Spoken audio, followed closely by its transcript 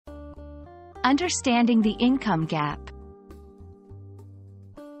Understanding the income gap.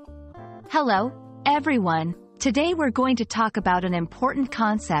 Hello, everyone. Today we're going to talk about an important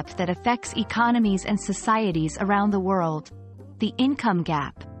concept that affects economies and societies around the world: the income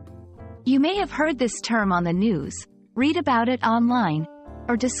gap. You may have heard this term on the news, read about it online,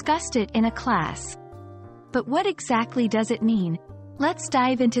 or discussed it in a class. But what exactly does it mean? Let's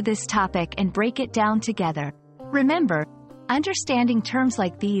dive into this topic and break it down together. Remember, understanding terms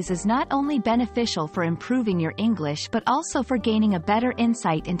like these is not only beneficial for improving your English but also for gaining a better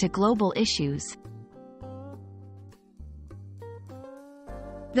insight into global issues.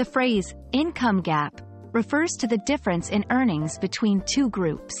 The phrase, income gap, refers to the difference in earnings between two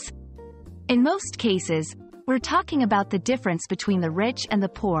groups. In most cases, we're talking about the difference between the rich and the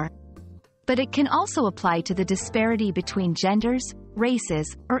poor. But it can also apply to the disparity between genders,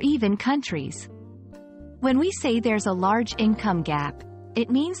 races, or even countries. When we say there's a large income gap,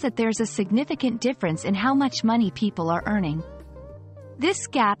 it means that there's a significant difference in how much money people are earning. This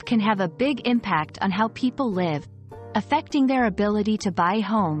gap can have a big impact on how people live, affecting their ability to buy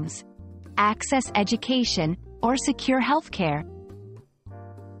homes, access education, or secure healthcare.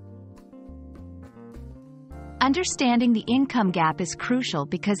 Understanding the income gap is crucial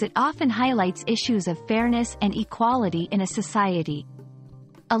because it often highlights issues of fairness and equality in a society.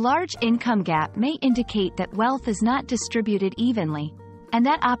 A large income gap may indicate that wealth is not distributed evenly, and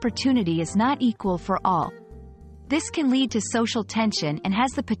that opportunity is not equal for all. This can lead to social tension and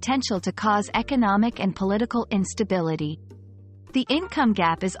has the potential to cause economic and political instability. The income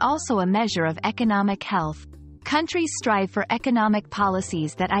gap is also a measure of economic health. Countries strive for economic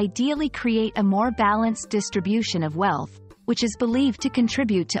policies that ideally create a more balanced distribution of wealth, which is believed to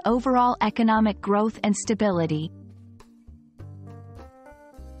contribute to overall economic growth and stability.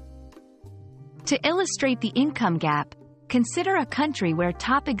 To illustrate the income gap, consider a country where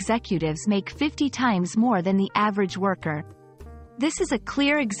top executives make 50 times more than the average worker. This is a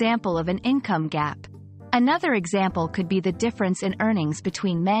clear example of an income gap. Another example could be the difference in earnings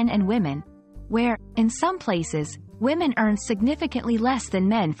between men and women, where, in some places, women earn significantly less than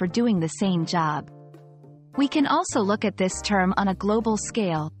men for doing the same job. We can also look at this term on a global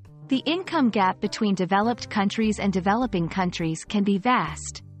scale. The income gap between developed countries and developing countries can be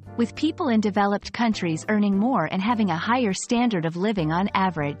vast, with people in developed countries earning more and having a higher standard of living on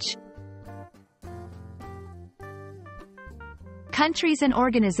average. Countries and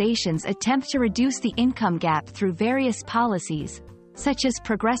organizations attempt to reduce the income gap through various policies, such as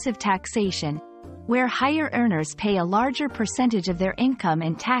progressive taxation, where higher earners pay a larger percentage of their income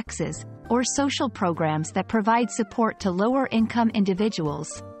in taxes, or social programs that provide support to lower-income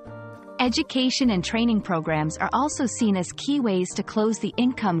individuals. Education and training programs are also seen as key ways to close the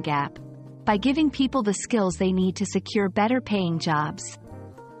income gap, by giving people the skills they need to secure better-paying jobs.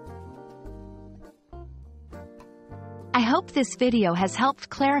 I hope this video has helped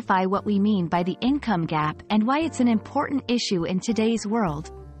clarify what we mean by the income gap and why it's an important issue in today's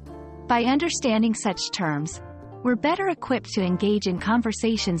world. By understanding such terms, we're better equipped to engage in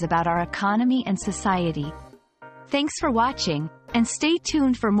conversations about our economy and society. Thanks for watching, and stay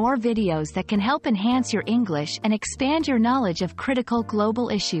tuned for more videos that can help enhance your English and expand your knowledge of critical global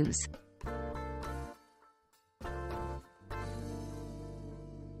issues.